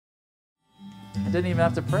didn't even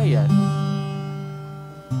have to pray yet.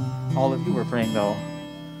 All of you were praying though.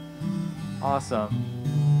 Awesome.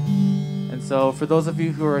 And so for those of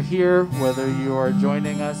you who are here, whether you are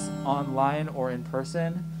joining us online or in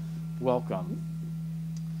person, welcome.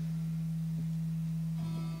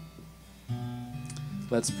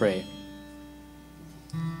 Let's pray.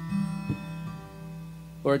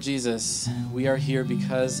 Lord Jesus, we are here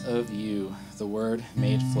because of you, the Word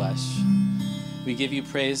made flesh. We give you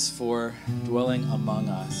praise for dwelling among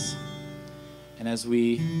us. And as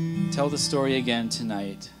we tell the story again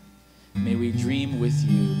tonight, may we dream with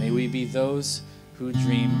you. May we be those who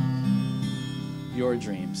dream your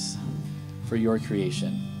dreams for your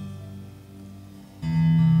creation.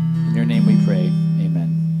 In your name we pray.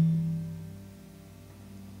 Amen.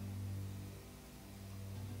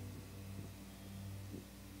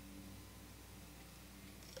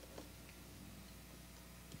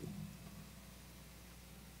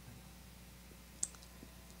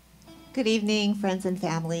 Good evening, friends and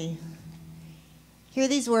family. Hear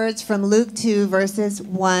these words from Luke 2, verses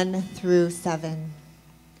 1 through 7.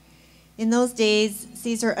 In those days,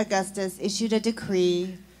 Caesar Augustus issued a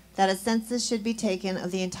decree that a census should be taken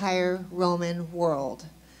of the entire Roman world.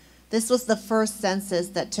 This was the first census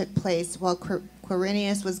that took place while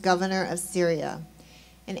Quirinius was governor of Syria,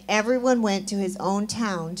 and everyone went to his own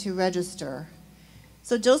town to register.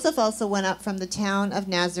 So Joseph also went up from the town of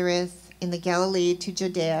Nazareth in the Galilee to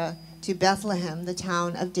Judea, to Bethlehem, the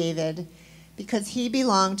town of David, because he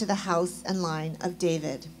belonged to the house and line of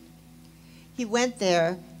David. He went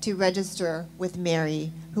there to register with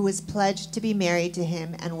Mary, who was pledged to be married to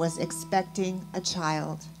him and was expecting a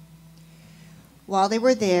child. While they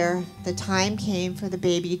were there, the time came for the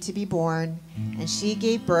baby to be born, and she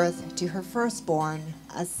gave birth to her firstborn,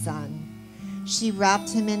 a son. She wrapped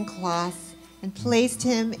him in cloths and placed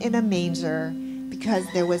him in a manger, because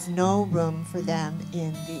there was no room for them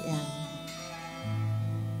in the inn.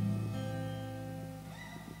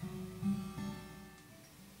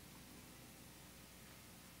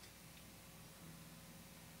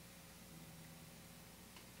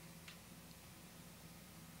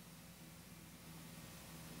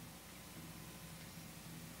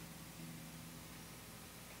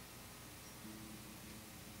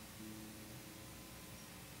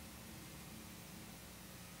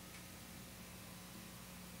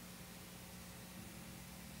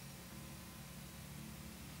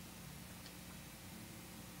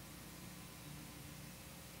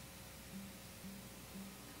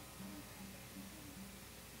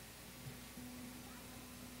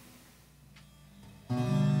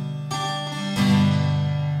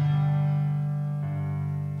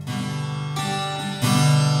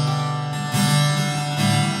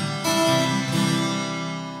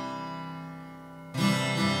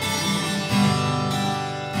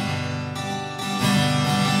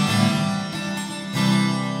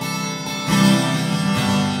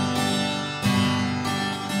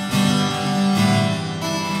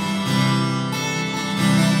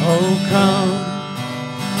 Oh, come,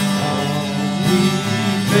 all ye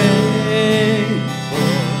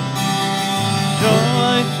faithful,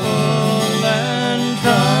 joyful and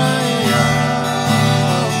triumphant.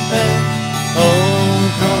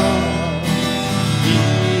 Oh, come, ye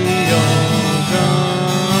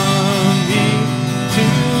to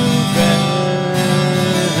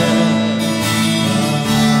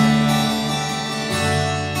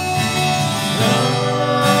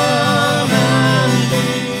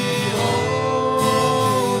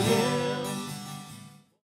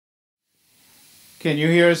Can you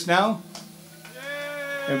hear us now?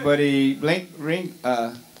 Everybody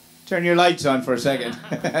turn your lights on for a second.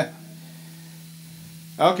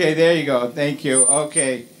 Okay, there you go. Thank you.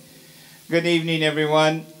 Okay. Good evening,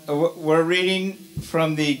 everyone. We're reading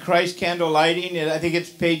from the Christ Candle Lighting. I think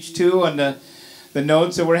it's page 2 on the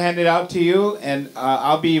notes that were handed out to you. And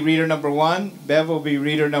I'll be reader number 1. Bev will be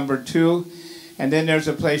reader number 2. And then there's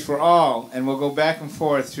a place for all. And we'll go back and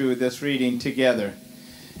forth through this reading together.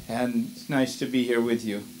 And it's nice to be here with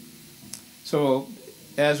you. So,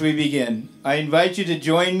 as we begin, I invite you to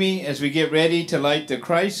join me as we get ready to light the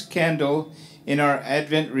Christ candle in our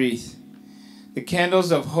Advent wreath. The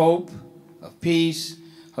candles of hope, of peace,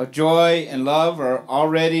 of joy, and love are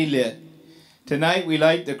already lit. Tonight we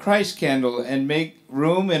light the Christ candle and make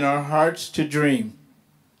room in our hearts to dream.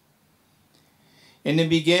 In the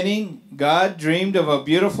beginning, God dreamed of a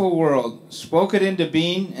beautiful world, spoke it into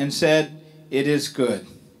being, and said, "It is good."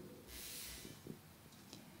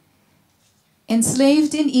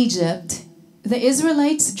 Enslaved in Egypt, the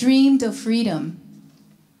Israelites dreamed of freedom.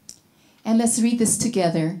 And let's read this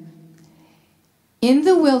together. In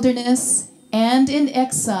the wilderness and in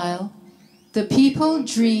exile, the people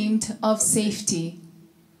dreamed of safety.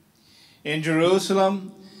 In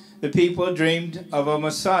Jerusalem, the people dreamed of a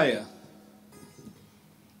Messiah.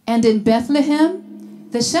 And in Bethlehem,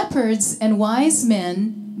 the shepherds and wise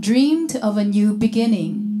men dreamed of a new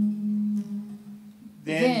beginning.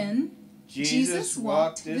 Then Jesus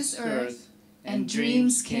walked this earth, and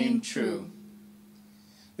dreams came true.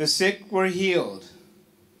 The sick were healed.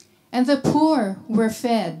 And the poor were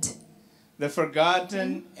fed. The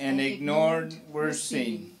forgotten and ignored were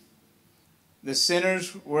seen. The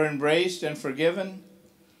sinners were embraced and forgiven.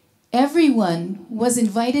 Everyone was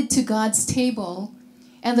invited to God's table,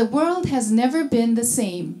 and the world has never been the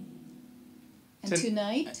same. And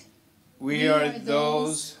tonight, we are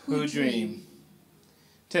those who dream.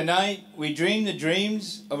 Tonight, we dream the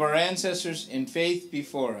dreams of our ancestors in faith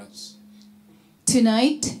before us.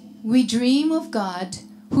 Tonight, we dream of God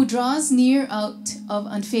who draws near out of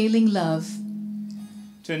unfailing love.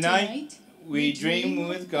 Tonight, we dream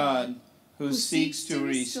with God who seeks to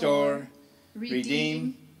restore,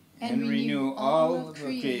 redeem, and renew all of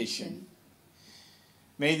creation.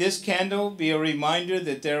 May this candle be a reminder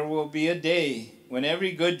that there will be a day when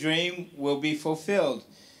every good dream will be fulfilled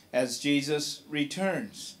as Jesus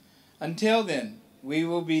returns. Until then, we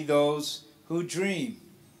will be those who dream.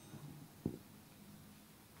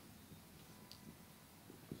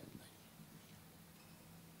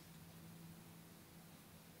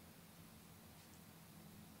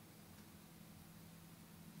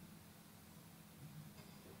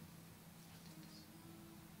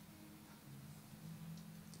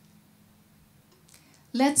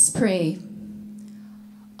 Let's pray.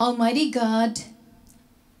 Almighty God,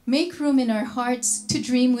 make room in our hearts to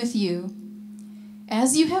dream with you.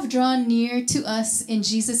 As you have drawn near to us in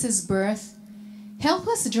Jesus' birth, help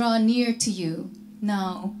us draw near to you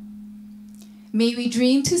now. May we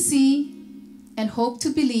dream to see and hope to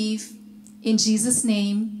believe. In Jesus'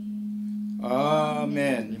 name,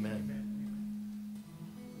 Amen.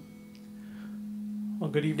 Well,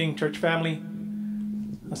 good evening, church family.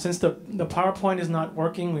 Since the PowerPoint is not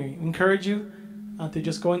working, we encourage you to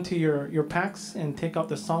just go into your packs and take out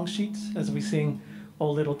the song sheets as we sing O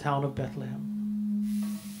Little Town of Bethlehem.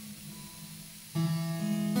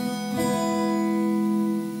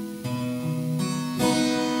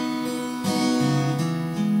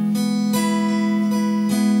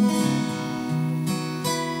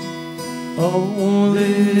 Oh,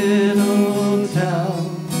 little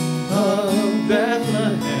town of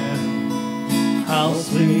Bethlehem, how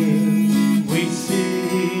sweet we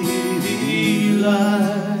see thee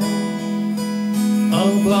lie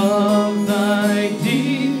above thy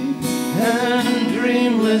deep and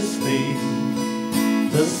dreamless sleep.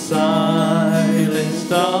 The silent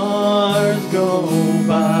stars go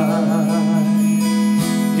by,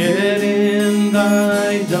 yet in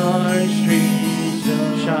thy dark streets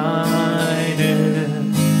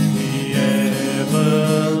shineth the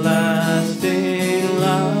everlasting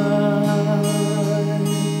light.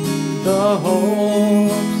 The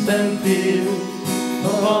hopes and fears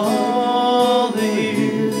of all the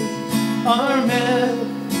years are met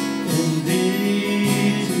in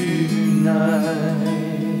thee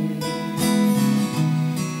tonight.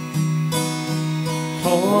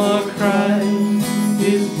 For Christ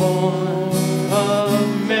is born of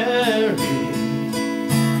Mary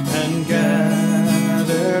and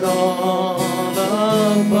gathered all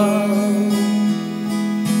above.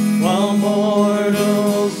 While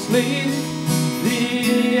mortals sleep,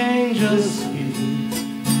 the angels sweep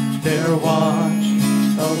their watch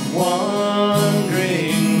of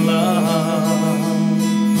wandering love.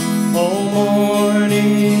 O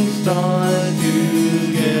morning stars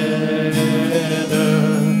together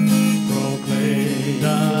proclaim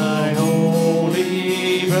thy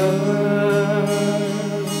holy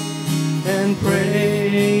birth, and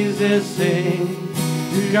praises sing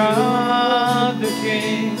to God the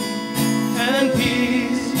King, and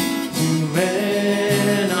peace to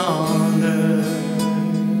men on earth.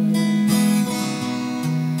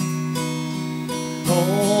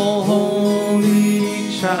 Oh, holy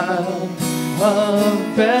child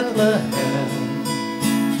of Bethlehem,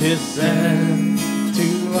 descend to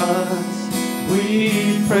us, we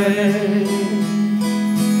pray.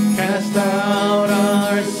 Cast out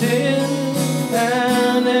our sin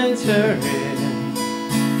and enter in.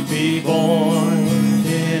 Be born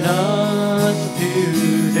in us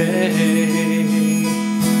today.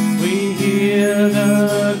 We hear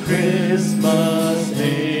the Christmas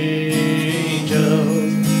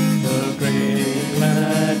angels, the great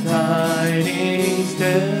glad tidings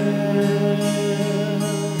tell.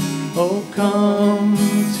 Oh, come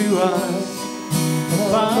to us,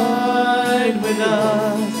 abide with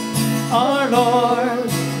us, our Lord,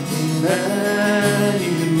 Emmanuel,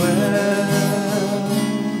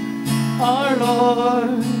 our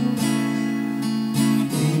Lord,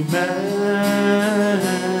 Emmanuel.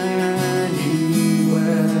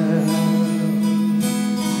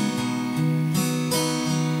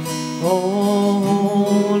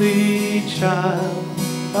 Holy child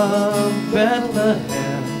of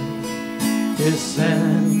Bethlehem, is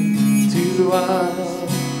sent to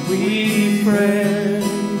us, we pray.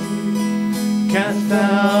 Cast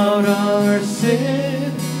out our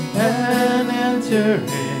sin and enter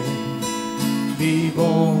in. Be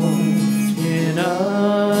born in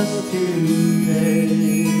us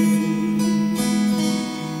today.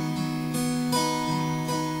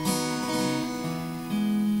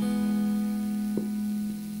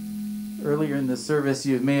 Earlier in the service,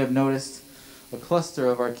 you may have noticed a cluster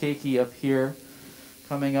of our keiki up here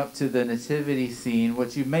coming up to the nativity scene.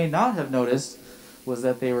 What you may not have noticed was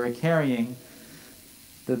that they were carrying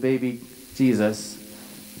the baby Jesus.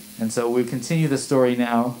 And so we continue the story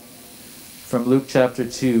now from Luke chapter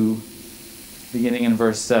 2, beginning in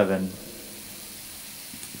verse 7.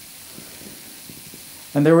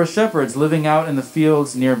 And there were shepherds living out in the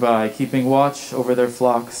fields nearby, keeping watch over their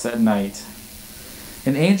flocks at night.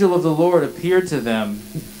 An angel of the Lord appeared to them,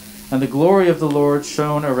 and the glory of the Lord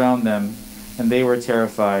shone around them, and they were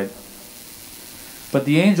terrified. But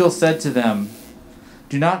the angel said to them,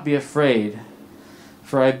 "Do not be afraid,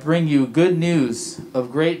 for I bring you good news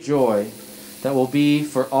of great joy that will be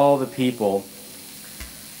for all the people.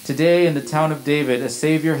 Today in the town of David a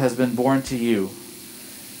Savior has been born to you.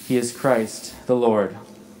 He is Christ the Lord.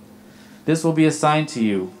 This will be a sign to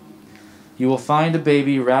you. You will find a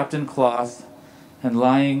baby wrapped in cloth and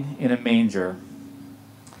lying in a manger."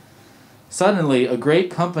 Suddenly a great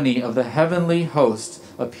company of the heavenly host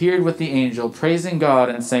appeared with the angel, praising God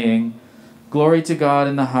and saying, "Glory to God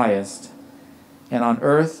in the highest, and on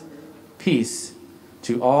earth peace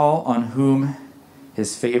to all on whom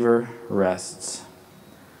his favor rests."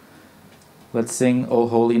 Let's sing O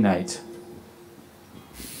Holy Night.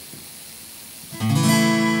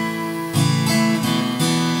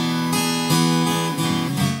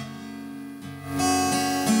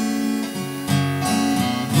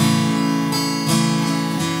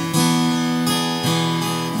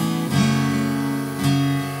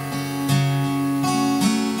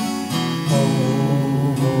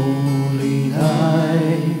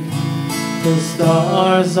 The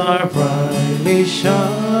stars are brightly shining.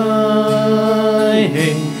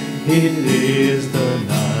 It is the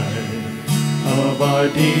night of our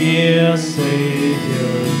dear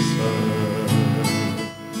Savior's birth.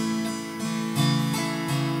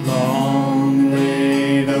 Long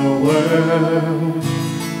lay the world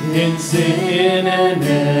in sin and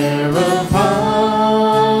error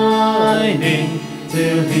pining,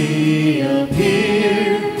 till he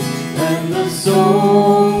appeared and the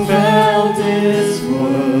soul felt its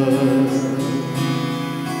worth.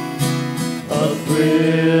 A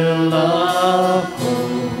thrill of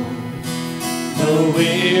hope, the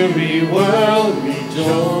weary world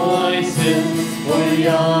rejoices, for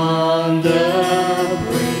yonder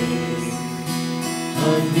breaks a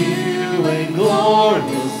new and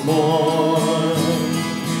glorious morn.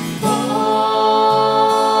 Fall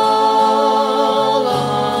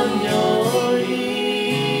on your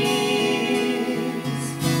knees,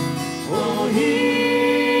 oh,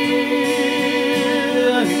 hear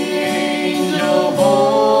the angel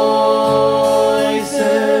voices,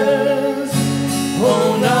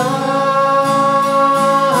 oh, night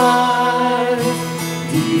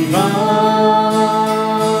divine,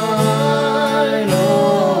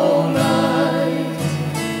 oh, night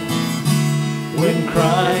when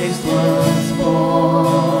Christ was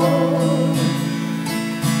born,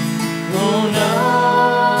 oh, night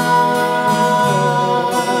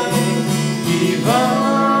divine,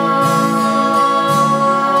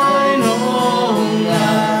 oh,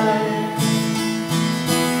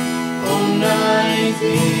 night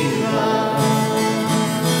divine.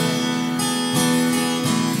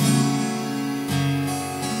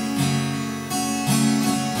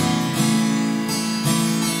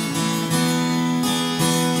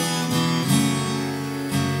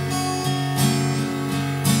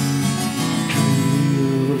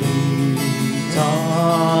 Truly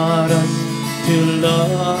taught us to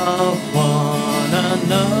love one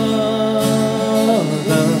another.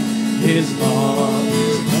 His law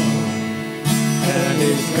is love, and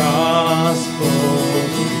his gospel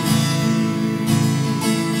is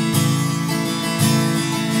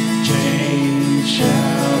chains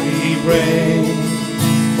shall he break,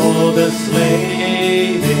 for the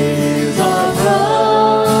slave is our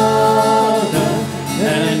brother,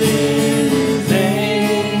 and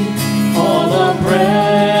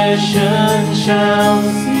shall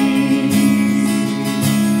cease.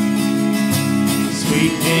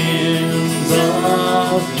 Sweet hymns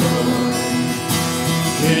of joy,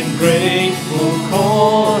 when grateful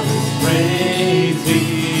chorus praise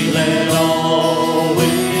thee, let all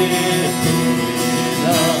within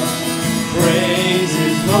us praise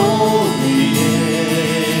his holy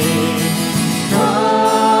name. Christ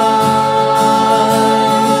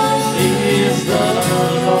is the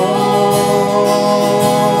Lord.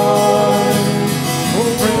 Oh,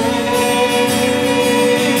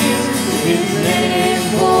 praise his name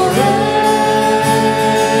forever.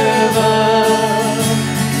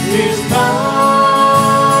 His power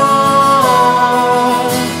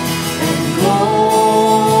and glory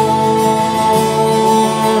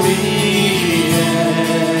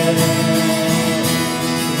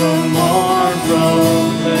evermore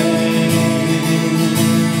proclaim.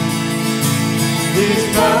 His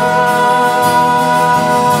power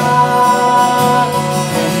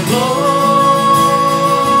and glory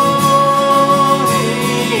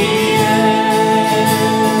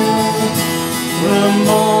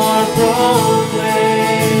evermore proclaim.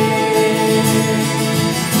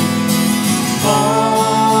 Fall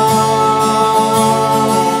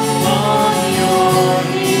on your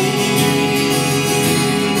knees.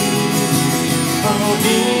 Oh,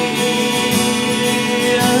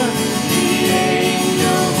 hear the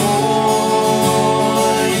angel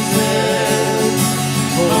voices.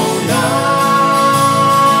 Oh, night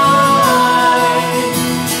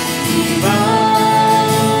divine.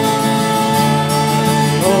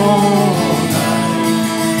 Oh,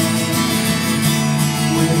 night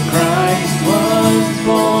when Christ was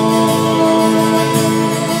born.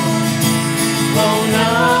 Oh,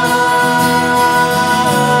 night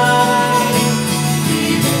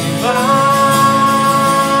divine.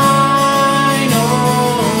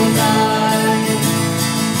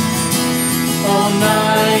 Oh,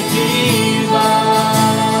 night divine.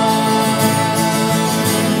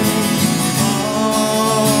 Oh,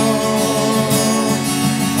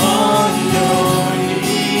 on your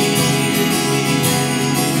knees.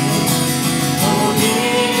 Oh,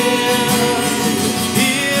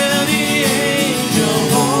 hear the angel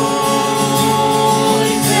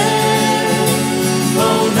voices.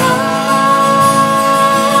 Oh, night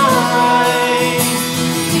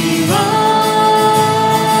divine.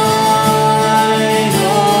 Oh,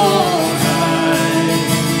 night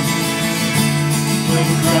when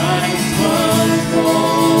Christ was born.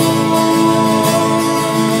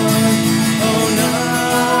 Oh,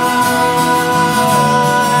 night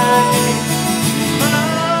divine.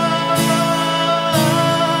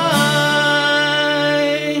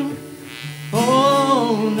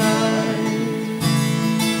 Oh,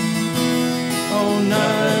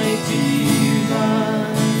 night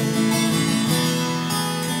divine.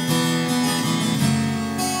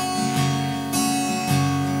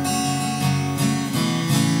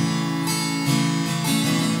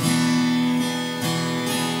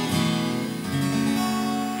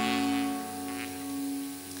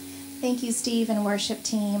 Thank you, Steve and worship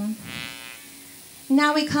team.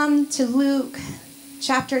 Now we come to Luke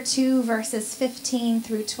chapter 2, verses 15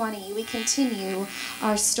 through 20. We continue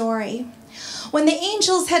our story. When the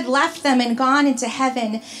angels had left them and gone into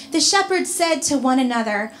heaven, the shepherds said to one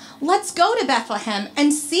another, "Let's go to Bethlehem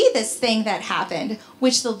and see this thing that happened,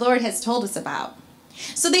 which the Lord has told us about."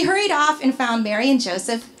 So they hurried off and found Mary and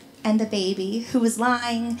Joseph and the baby, who was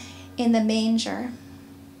lying in the manger.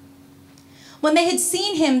 When they had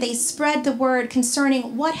seen him, they spread the word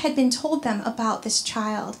concerning what had been told them about this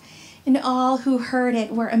child, and all who heard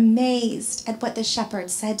it were amazed at what the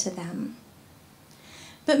shepherds said to them.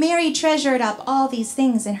 But Mary treasured up all these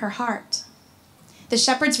things in her heart. The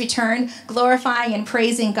shepherds returned, glorifying and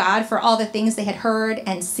praising God for all the things they had heard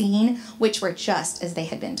and seen, which were just as they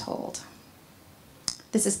had been told.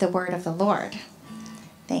 This is the word of the Lord.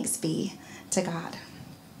 Thanks be to God.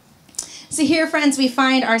 So here, friends, we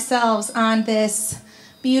find ourselves on this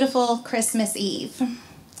beautiful Christmas Eve.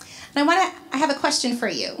 And I have a question for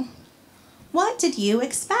you. What did you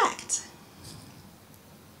expect?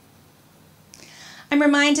 I'm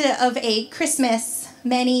reminded of a Christmas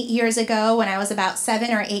many years ago when I was about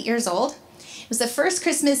 7 or 8 years old. It was the first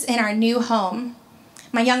Christmas in our new home.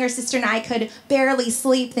 My younger sister and I could barely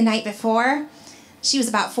sleep the night before. She was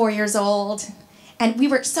about 4 years old, and we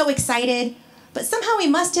were so excited, but somehow we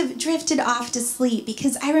must have drifted off to sleep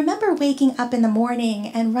because I remember waking up in the morning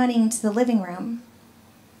and running to the living room.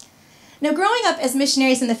 Now, growing up as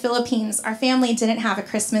missionaries in the Philippines, our family didn't have a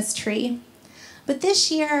Christmas tree. But this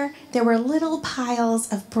year, there were little piles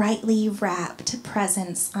of brightly wrapped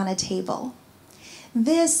presents on a table.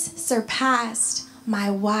 This surpassed my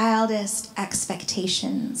wildest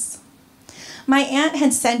expectations. My aunt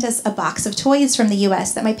had sent us a box of toys from the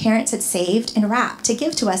US that my parents had saved and wrapped to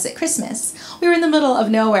give to us at Christmas. We were in the middle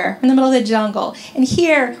of nowhere, in the middle of the jungle, and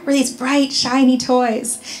here were these bright, shiny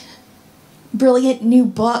toys. Brilliant new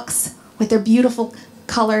books with their beautiful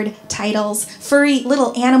colored titles, furry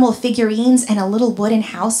little animal figurines and a little wooden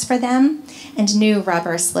house for them, and new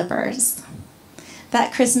rubber slippers.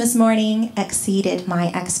 That Christmas morning exceeded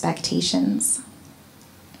my expectations.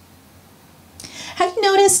 Have you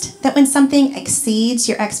noticed that when something exceeds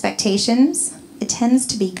your expectations, it tends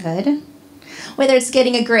to be good? Whether it's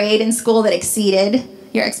getting a grade in school that exceeded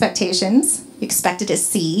your expectations, you expected a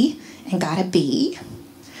C and got a B,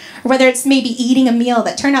 or whether it's maybe eating a meal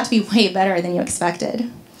that turned out to be way better than you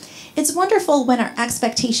expected. It's wonderful when our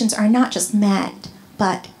expectations are not just met,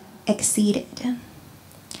 but exceeded.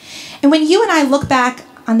 And when you and I look back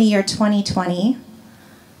on the year 2020,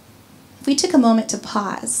 if we took a moment to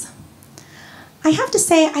pause, I have to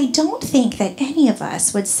say I don't think that any of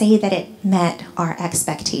us would say that it met our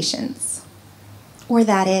expectations or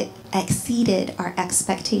that it exceeded our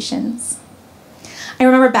expectations. I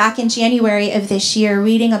remember back in January of this year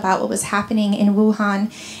reading about what was happening in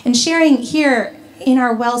Wuhan and sharing here in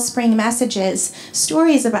our Wellspring messages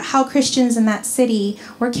stories about how Christians in that city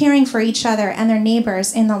were caring for each other and their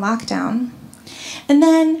neighbors in the lockdown. And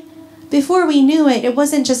then, before we knew it, it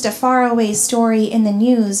wasn't just a faraway story in the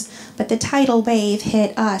news, but the tidal wave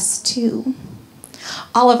hit us too.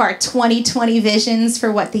 All of our 2020 visions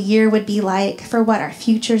for what the year would be like, for what our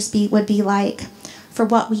futures would be like, for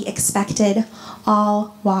what we expected,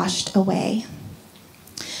 all washed away.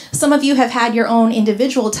 Some of you have had your own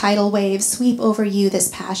individual tidal waves sweep over you this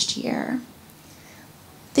past year.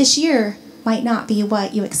 This year might not be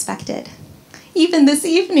what you expected. Even this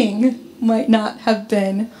evening might not have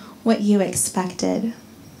been what you expected.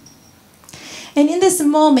 And in this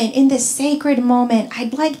moment, in this sacred moment,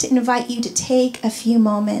 I'd like to invite you to take a few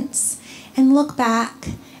moments and look back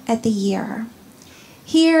at the year,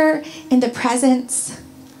 here in the presence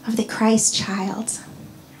of the Christ child.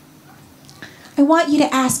 I want you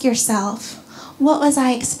to ask yourself, what was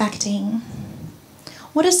I expecting?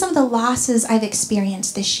 What are some of the losses I've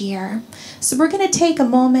experienced this year? So we're going to take a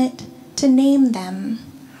moment to name them.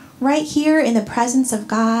 Right here in the presence of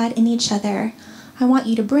God and each other, I want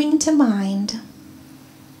you to bring to mind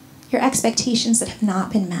your expectations that have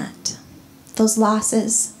not been met, those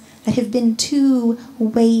losses that have been too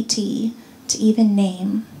weighty to even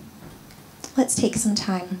name. Let's take some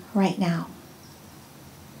time right now.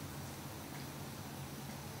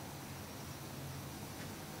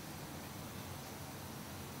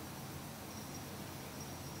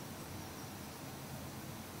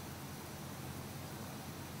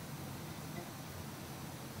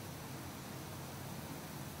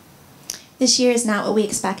 This year is not what we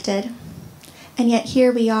expected, and yet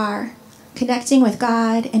here we are, connecting with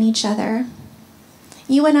God and each other.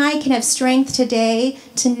 You and I can have strength today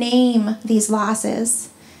to name these losses,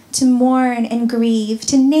 to mourn and grieve,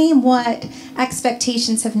 to name what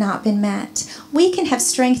expectations have not been met. We can have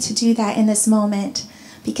strength to do that in this moment,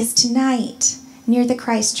 because tonight, near the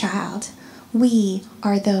Christ child, we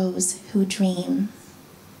are those who dream.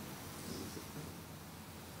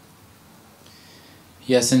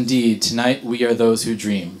 Yes, indeed. Tonight we are those who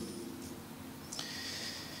dream.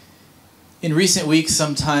 In recent weeks,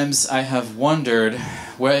 sometimes I've wondered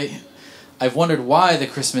why the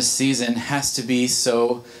Christmas season has to be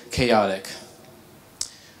so chaotic.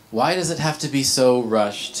 Why does it have to be so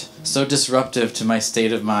rushed, so disruptive to my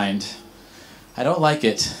state of mind? I don't like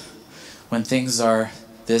it when things are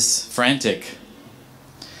this frantic.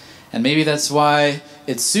 And maybe that's why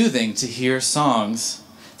it's soothing to hear songs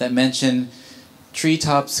that mention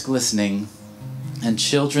treetops glistening and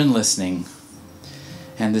children listening,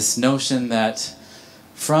 and this notion that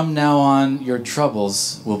from now on your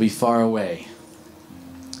troubles will be far away.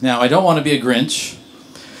 Now, I don't want to be a Grinch,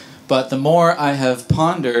 but the more I have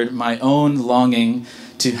pondered my own longing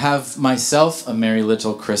to have myself a merry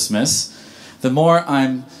little Christmas, the more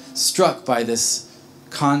I'm struck by this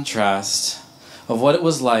contrast of what it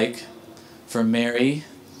was like for Mary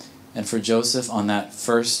and for Joseph on that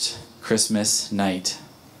first Christmas night.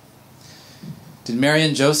 Did Mary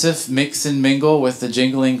and Joseph mix and mingle with the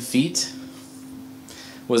jingling feet?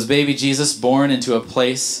 Was baby Jesus born into a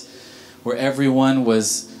place where everyone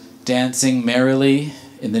was dancing merrily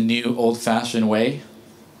in the new old-fashioned way?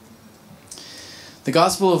 The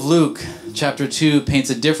Gospel of Luke, chapter 2, paints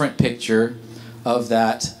a different picture of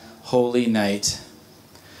that holy night,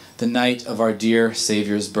 the night of our dear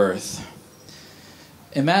Savior's birth.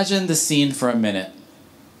 Imagine the scene for a minute.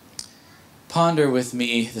 Ponder with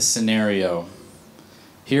me the scenario.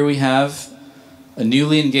 Here we have a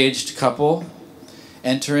newly engaged couple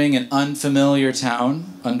entering an unfamiliar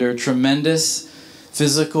town under tremendous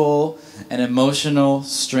physical and emotional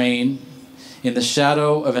strain in the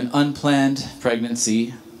shadow of an unplanned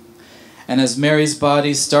pregnancy. And as Mary's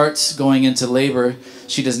body starts going into labor,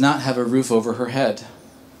 she does not have a roof over her head.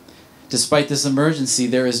 Despite this emergency,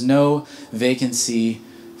 there is no vacancy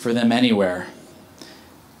for them anywhere.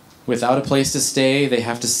 Without a place to stay, they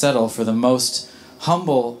have to settle for the most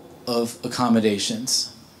humble of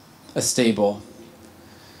accommodations, a stable,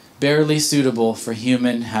 barely suitable for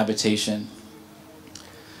human habitation.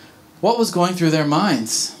 What was going through their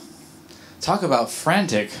minds? Talk about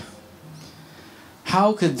frantic.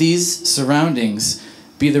 How could these surroundings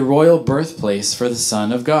be the royal birthplace for the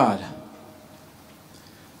Son of God?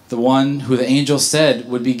 The one who the angel said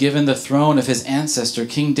would be given the throne of his ancestor,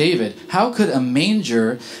 King David. How could a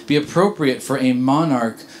manger be appropriate for a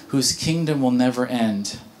monarch whose kingdom will never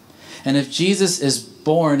end? And if Jesus is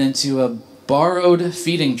born into a borrowed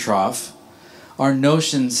feeding trough, our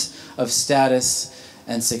notions of status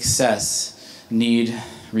and success need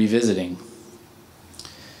revisiting.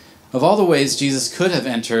 Of all the ways Jesus could have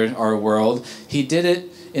entered our world, he did it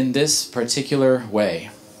in this particular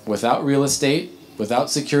way, without real estate, without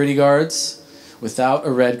security guards, without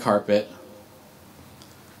a red carpet.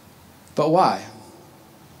 But why?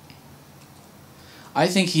 I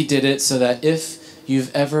think he did it so that if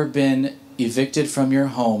you've ever been evicted from your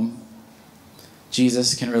home,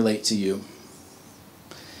 Jesus can relate to you.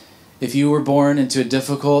 If you were born into a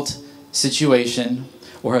difficult situation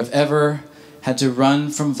or have ever had to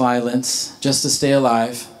run from violence just to stay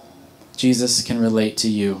alive, Jesus can relate to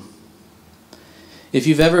you. If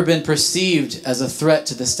you've ever been perceived as a threat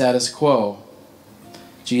to the status quo,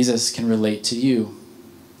 Jesus can relate to you.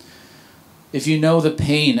 If you know the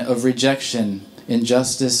pain of rejection,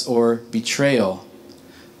 injustice, or betrayal,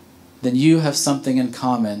 then you have something in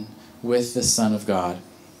common with the Son of God.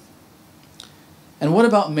 And what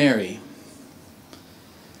about Mary?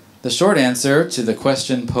 The short answer to the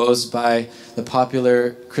question posed by the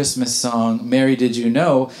popular Christmas song, "Mary, Did You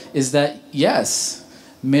Know?" is that yes,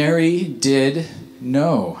 Mary did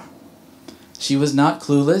know. She was not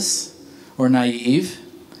clueless or naive.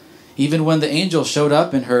 Even when the angel showed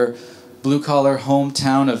up in her blue-collar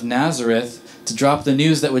hometown of Nazareth to drop the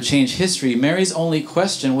news that would change history, Mary's only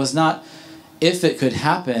question was not if it could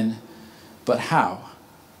happen, but how.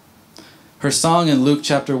 Her song in Luke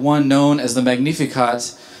chapter 1, known as the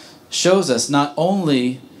Magnificat, shows us not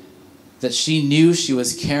only that she knew she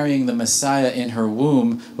was carrying the Messiah in her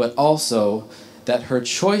womb, but also that her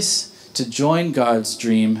choice to join God's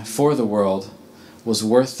dream for the world was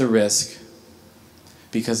worth the risk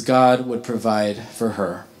because God would provide for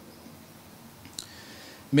her.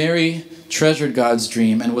 Mary treasured God's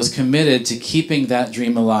dream and was committed to keeping that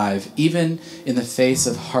dream alive, even in the face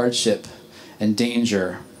of hardship and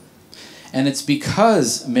danger. And it's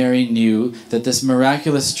because Mary knew that this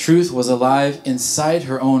miraculous truth was alive inside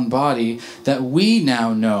her own body that we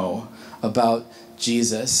now know about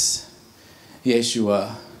Jesus,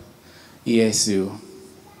 Yeshua, Yesu,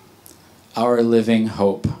 our living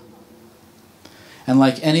hope. And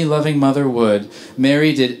like any loving mother would,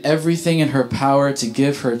 Mary did everything in her power to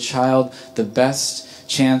give her child the best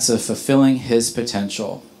chance of fulfilling his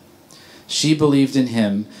potential. She believed in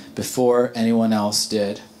him before anyone else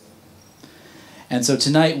did. And so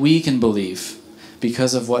tonight we can believe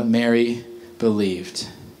because of what Mary believed.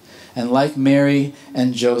 And like Mary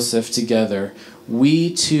and Joseph together,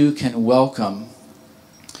 we too can welcome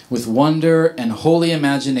with wonder and holy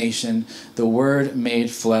imagination the Word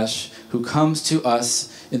made flesh who comes to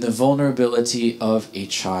us in the vulnerability of a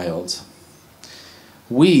child.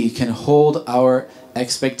 We can hold our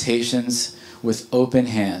expectations with open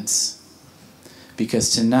hands because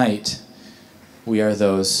tonight we are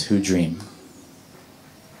those who dream.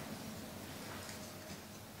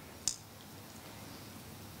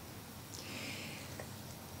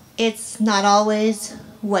 It's not always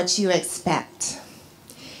what you expect.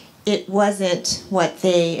 It wasn't what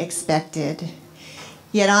they expected.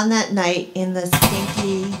 Yet on that night in the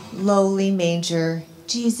stinky, lowly manger,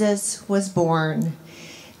 Jesus was born.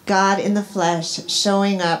 God in the flesh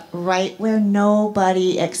showing up right where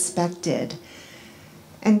nobody expected.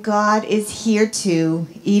 And God is here too,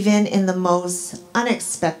 even in the most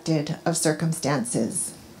unexpected of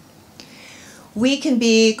circumstances. We can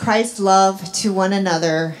be Christ's love to one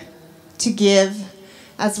another, to give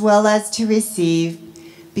as well as to receive,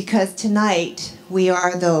 because tonight we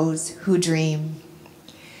are those who dream.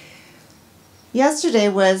 Yesterday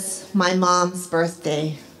was my mom's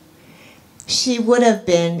birthday. She would have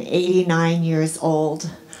been 89 years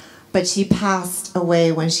old, but she passed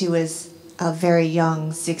away when she was a very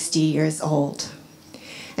young 60 years old.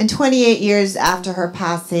 And 28 years after her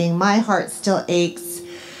passing, my heart still aches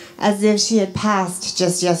as if she had passed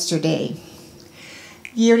just yesterday.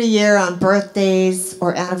 Year to year, on birthdays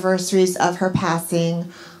or anniversaries of her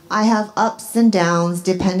passing, I have ups and downs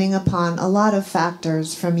depending upon a lot of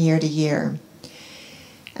factors from year to year.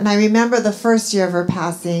 And I remember the first year of her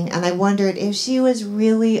passing, and I wondered if she was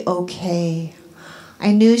really okay.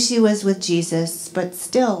 I knew she was with Jesus, but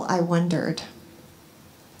still I wondered.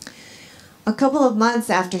 A couple of months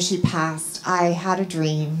after she passed, I had a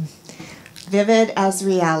dream, vivid as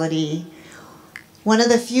reality. One of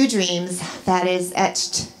the few dreams that is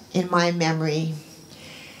etched in my memory.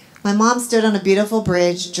 My mom stood on a beautiful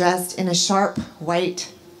bridge dressed in a sharp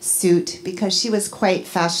white suit because she was quite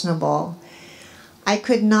fashionable. I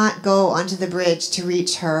could not go onto the bridge to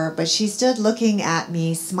reach her, but she stood looking at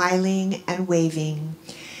me, smiling and waving.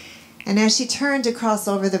 And as she turned to cross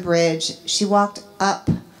over the bridge, she walked up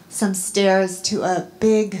some stairs to a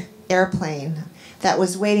big airplane that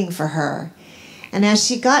was waiting for her. And as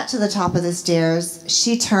she got to the top of the stairs,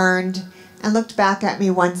 she turned and looked back at me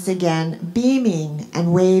once again, beaming,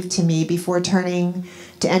 and waved to me before turning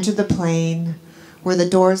to enter the plane, where the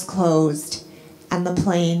doors closed and the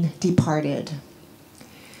plane departed.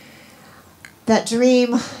 That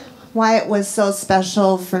dream, why it was so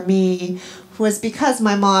special for me, was because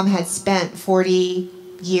my mom had spent 40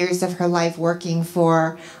 years of her life working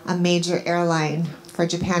for a major airline, for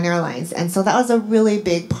Japan Airlines. And so that was a really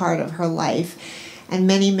big part of her life and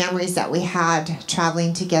many memories that we had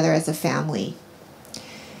traveling together as a family.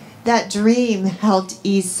 That dream helped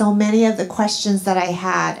ease so many of the questions that I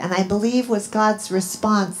had, and I believe was God's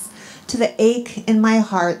response to the ache in my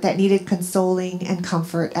heart that needed consoling and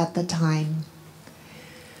comfort at the time.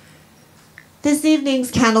 This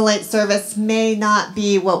evening's candlelight service may not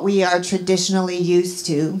be what we are traditionally used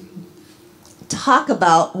to. Talk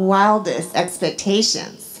about wildest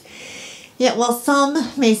expectations. Yet while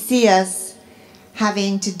some may see us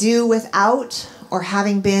having to do without or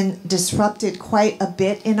having been disrupted quite a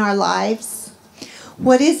bit in our lives,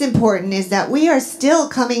 what is important is that we are still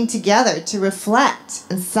coming together to reflect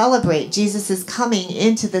and celebrate Jesus' coming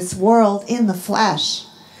into this world in the flesh.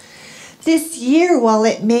 This year, while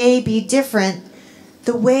it may be different,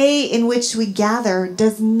 the way in which we gather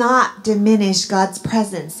does not diminish God's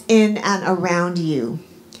presence in and around you.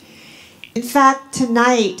 In fact,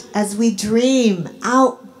 tonight, as we dream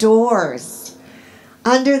outdoors,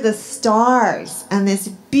 under the stars and this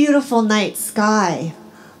beautiful night sky,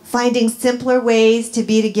 finding simpler ways to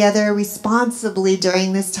be together responsibly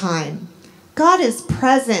during this time, God is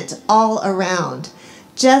present all around,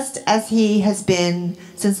 just as he has been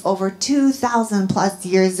since over 2,000 plus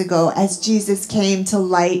years ago as Jesus came to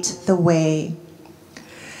light the way.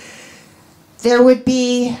 There would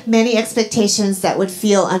be many expectations that would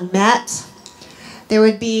feel unmet. There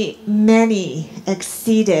would be many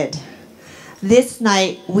exceeded. This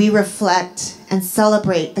night we reflect and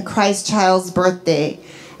celebrate the Christ child's birthday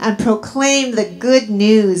and proclaim the good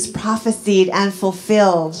news prophesied and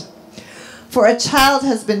fulfilled. For a child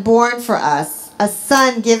has been born for us, a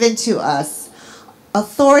son given to us.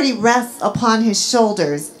 Authority rests upon his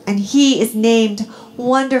shoulders, and he is named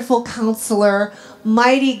Wonderful Counselor,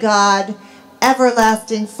 Mighty God,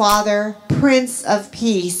 Everlasting Father, Prince of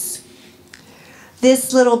Peace.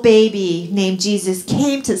 This little baby named Jesus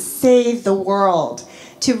came to save the world,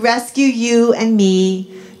 to rescue you and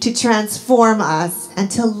me, to transform us, and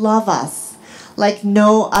to love us like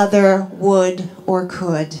no other would or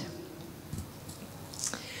could.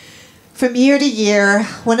 From year to year,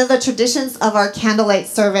 one of the traditions of our candlelight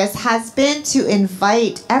service has been to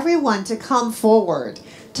invite everyone to come forward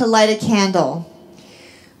to light a candle.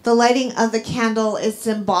 The lighting of the candle is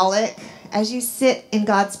symbolic as you sit in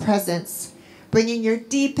God's presence, bringing your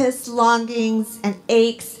deepest longings and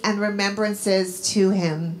aches and remembrances to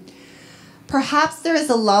him. Perhaps there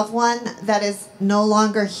is a loved one that is no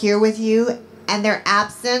longer here with you, and their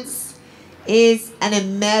absence is an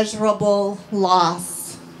immeasurable loss.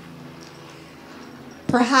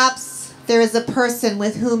 Perhaps there is a person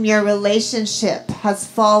with whom your relationship has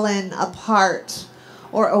fallen apart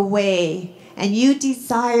or away, and you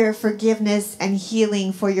desire forgiveness and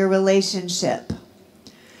healing for your relationship.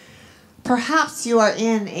 Perhaps you are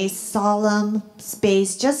in a solemn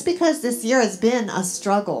space just because this year has been a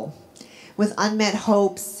struggle with unmet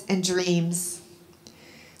hopes and dreams.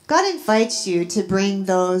 God invites you to bring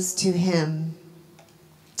those to him.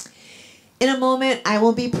 In a moment, I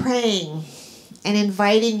will be praying and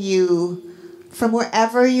inviting you from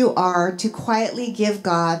wherever you are to quietly give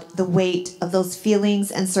God the weight of those feelings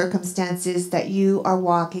and circumstances that you are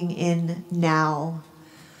walking in now.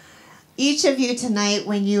 Each of you tonight,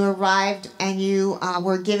 when you arrived and you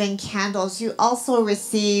were given candles, you also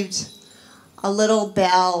received a little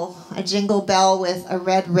bell, a jingle bell with a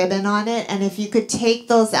red ribbon on it. And if you could take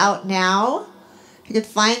those out now, if you could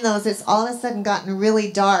find those, it's all of a sudden gotten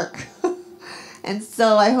really dark. And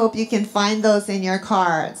so I hope you can find those in your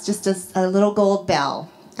car. It's just a little gold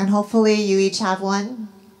bell. And hopefully you each have one.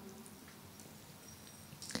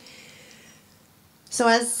 So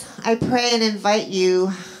as I pray and invite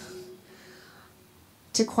you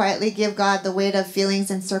to quietly give God the weight of feelings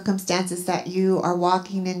and circumstances that you are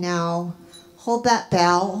walking in now, hold that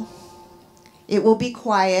bell. It will be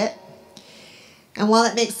quiet. And while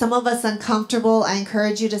it makes some of us uncomfortable, I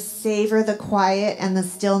encourage you to savor the quiet and the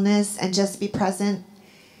stillness and just be present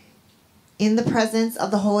in the presence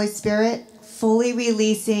of the Holy Spirit, fully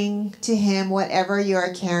releasing to Him whatever you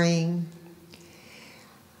are carrying.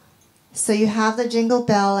 So you have the jingle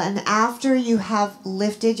bell, and after you have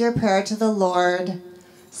lifted your prayer to the Lord,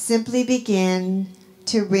 simply begin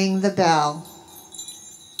to ring the bell.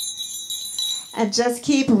 And just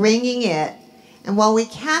keep ringing it. And while we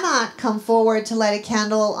cannot come forward to light a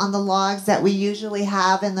candle on the logs that we usually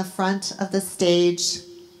have in the front of the stage,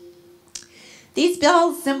 these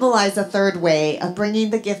bells symbolize a third way of bringing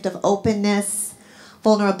the gift of openness,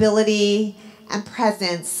 vulnerability, and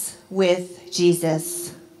presence with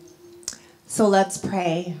Jesus. So let's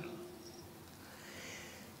pray.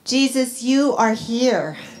 Jesus, you are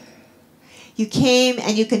here. You came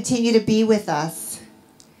and you continue to be with us.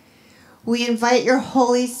 We invite your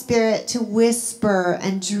Holy Spirit to whisper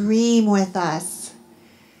and dream with us.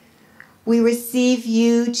 We receive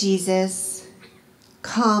you, Jesus.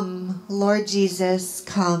 Come, Lord Jesus,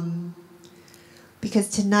 come. Because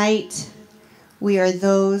tonight we are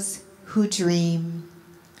those who dream.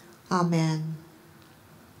 Amen.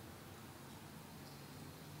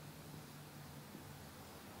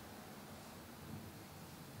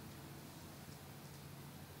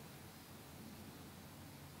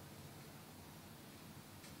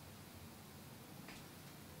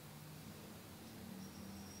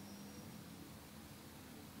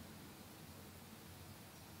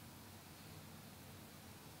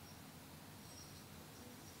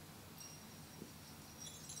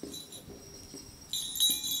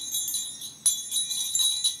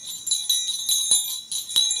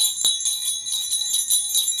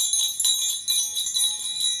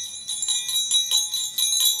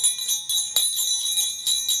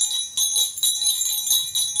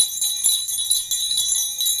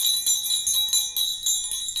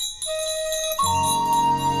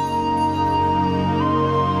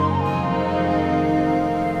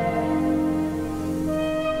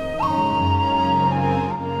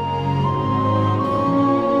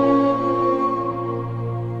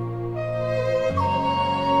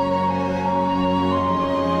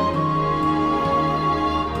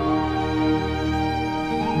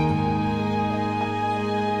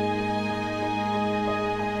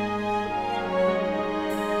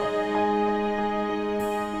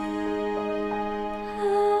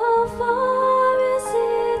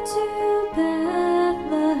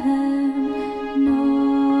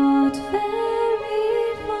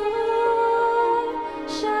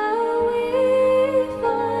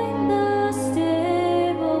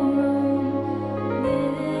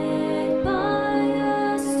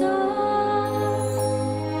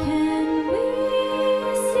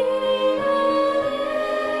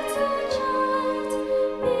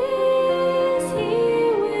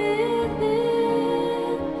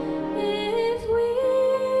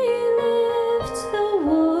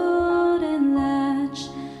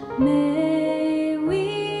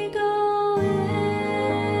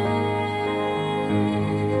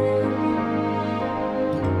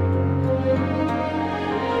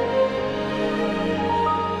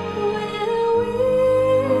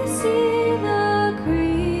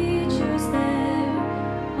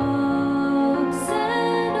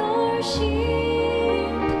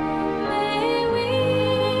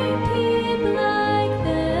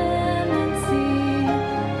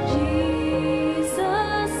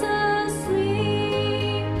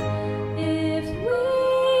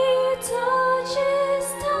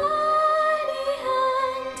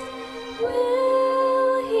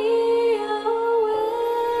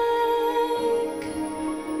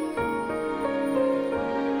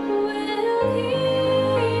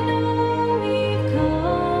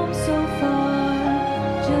 So far.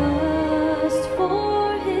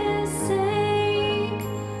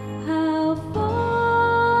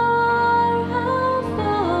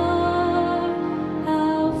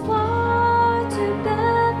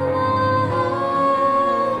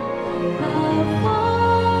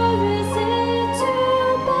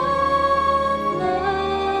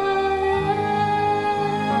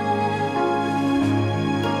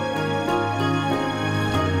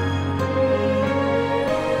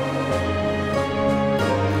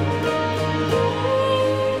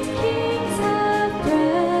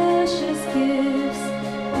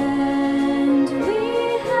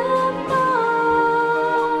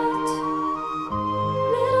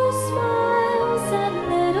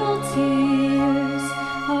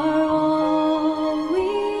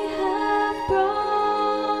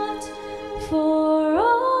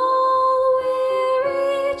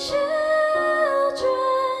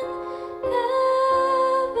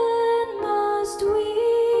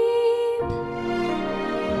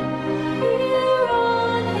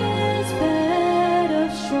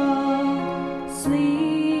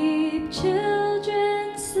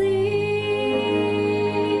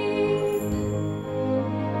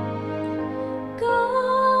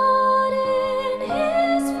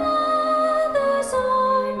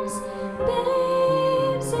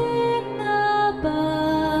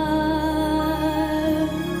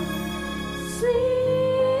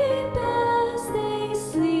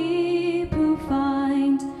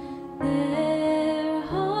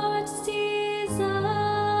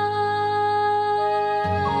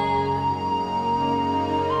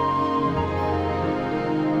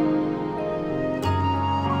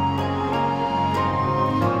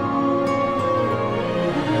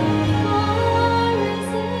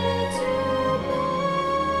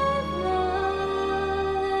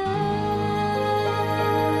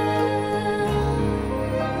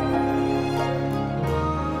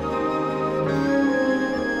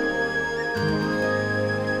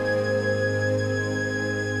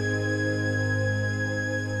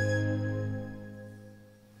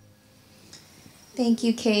 Thank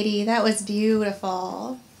you, Katie. That was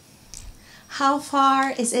beautiful. How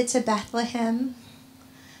far is it to Bethlehem?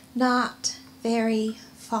 Not very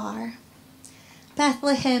far.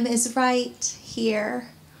 Bethlehem is right here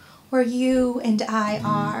where you and I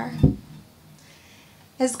are.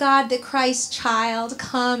 As God, the Christ child,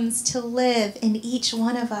 comes to live in each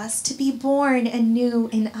one of us, to be born anew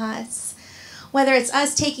in us, whether it's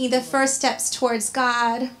us taking the first steps towards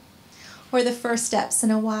God or the first steps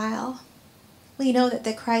in a while, we know that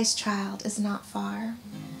the Christ child is not far.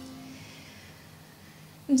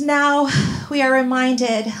 Now we are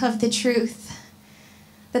reminded of the truth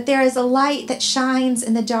that there is a light that shines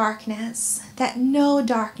in the darkness that no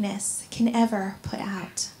darkness can ever put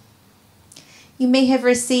out. You may have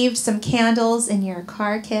received some candles in your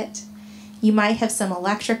car kit. You might have some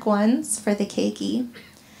electric ones for the keiki.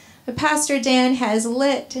 But Pastor Dan has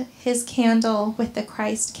lit his candle with the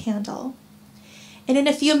Christ candle. And in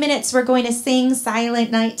a few minutes, we're going to sing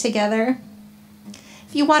Silent Night together.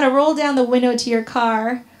 If you want to roll down the window to your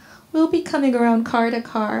car, we'll be coming around car to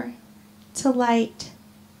car to light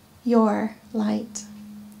your light.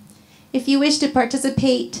 If you wish to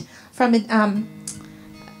participate from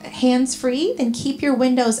hands-free, then keep your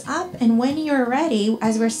windows up, and when you're ready,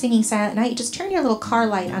 as we're singing Silent Night, just turn your little car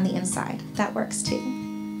light on the inside. That works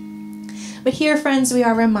too. But here, friends, we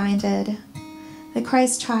are reminded the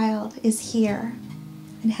Christ child is here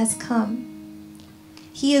and has come.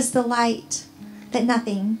 He is the light that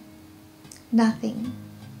nothing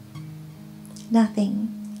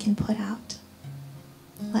can put out.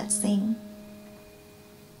 Let's sing.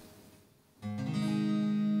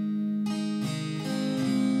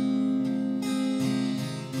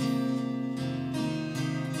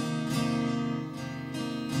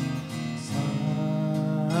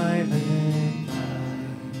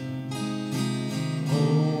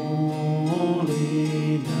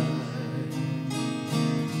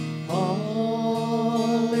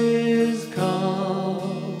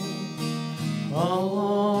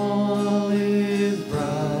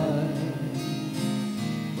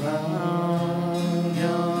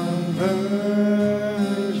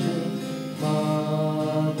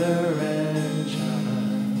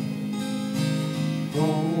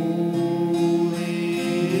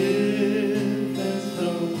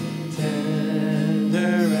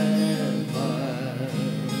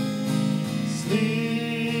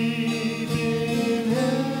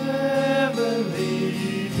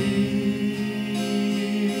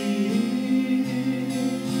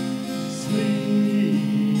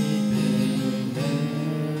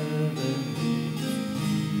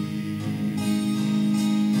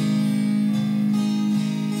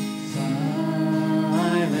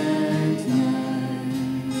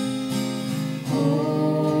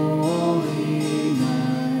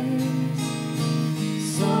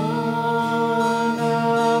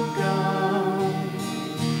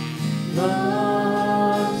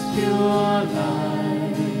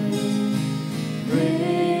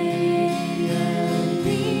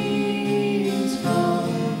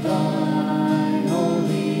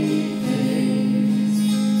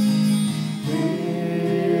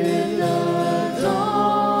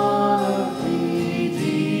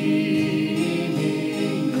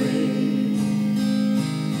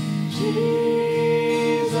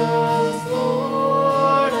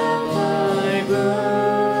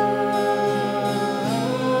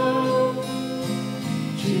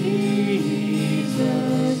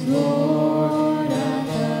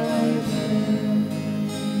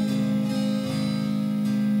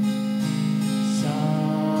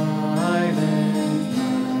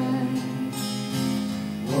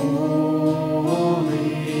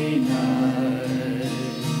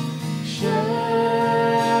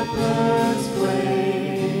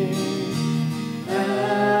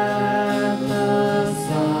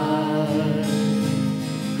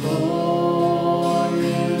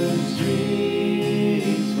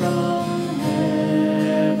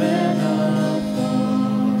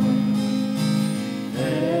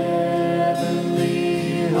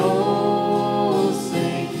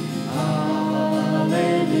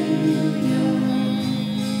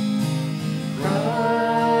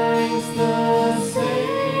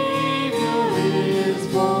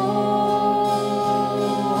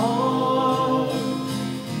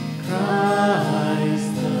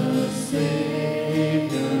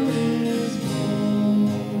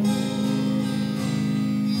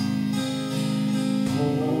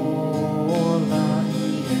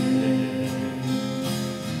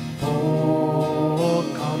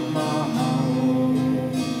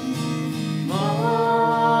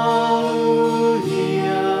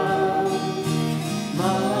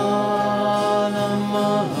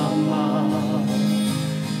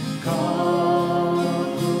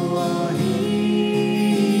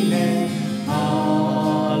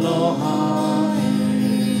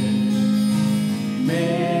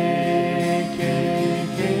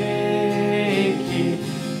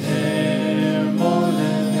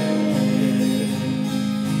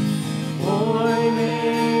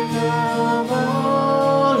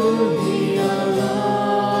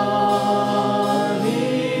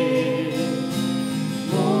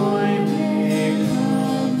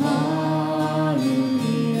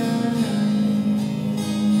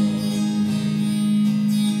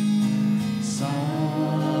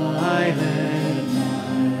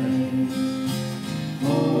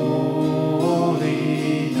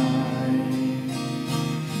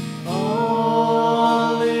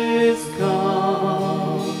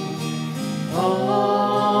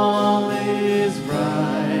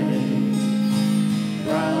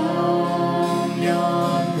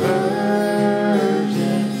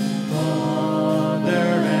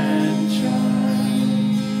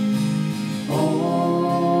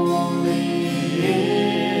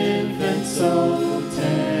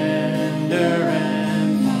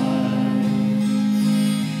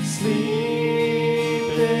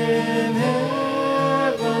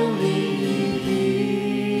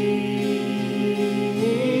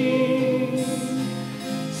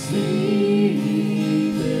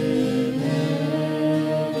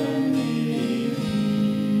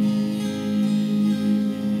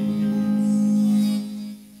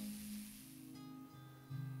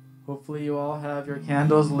 Hopefully you all have your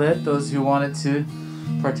candles lit, those who wanted to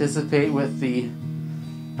participate with the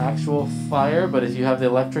actual fire, but if you have the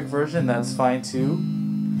electric version, that's fine too.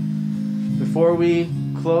 Before we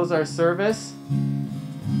close our service,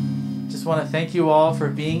 just want to thank you all for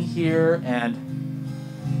being here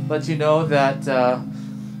and let you know that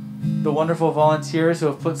the wonderful volunteers who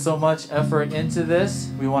have put so much effort into this,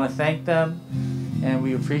 we want to thank them and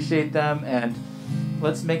we appreciate them, and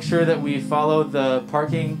let's make sure that we follow the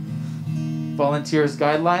parking volunteers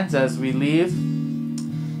guidelines as we leave.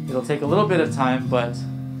 It'll take a little bit of time, but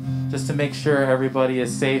just to make sure everybody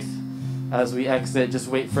is safe as we exit, just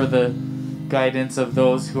wait for the guidance of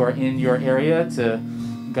those who are in your area to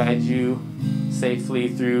guide you safely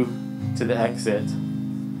through to the exit.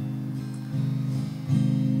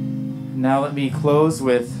 Now let me close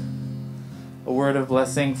with a word of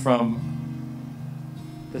blessing from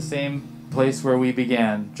the same place where we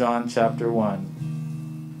began, John chapter 1.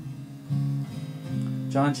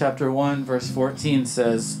 John chapter 1 verse 14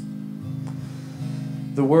 says,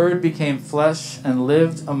 "The Word became flesh and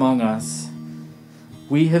lived among us.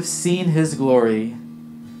 We have seen his glory,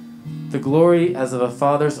 the glory as of a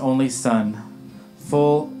Father's only Son,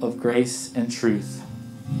 full of grace and truth."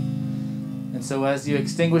 And so as you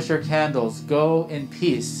extinguish your candles, go in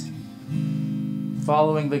peace,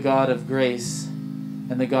 following the God of grace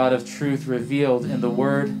and the God of truth revealed in the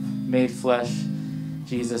Word made flesh,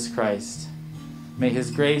 Jesus Christ. May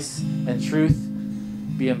his grace and truth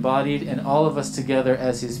be embodied in all of us together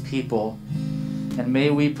as his people. And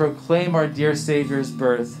may we proclaim our dear Savior's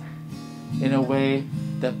birth in a way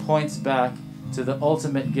that points back to the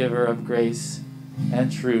ultimate giver of grace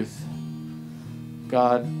and truth,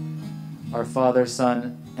 God, our Father,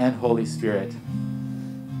 Son, and Holy Spirit.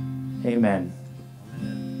 Amen.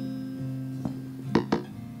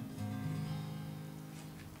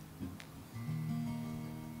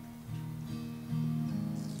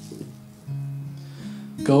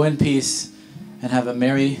 Go in peace and have a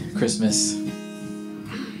Merry Christmas.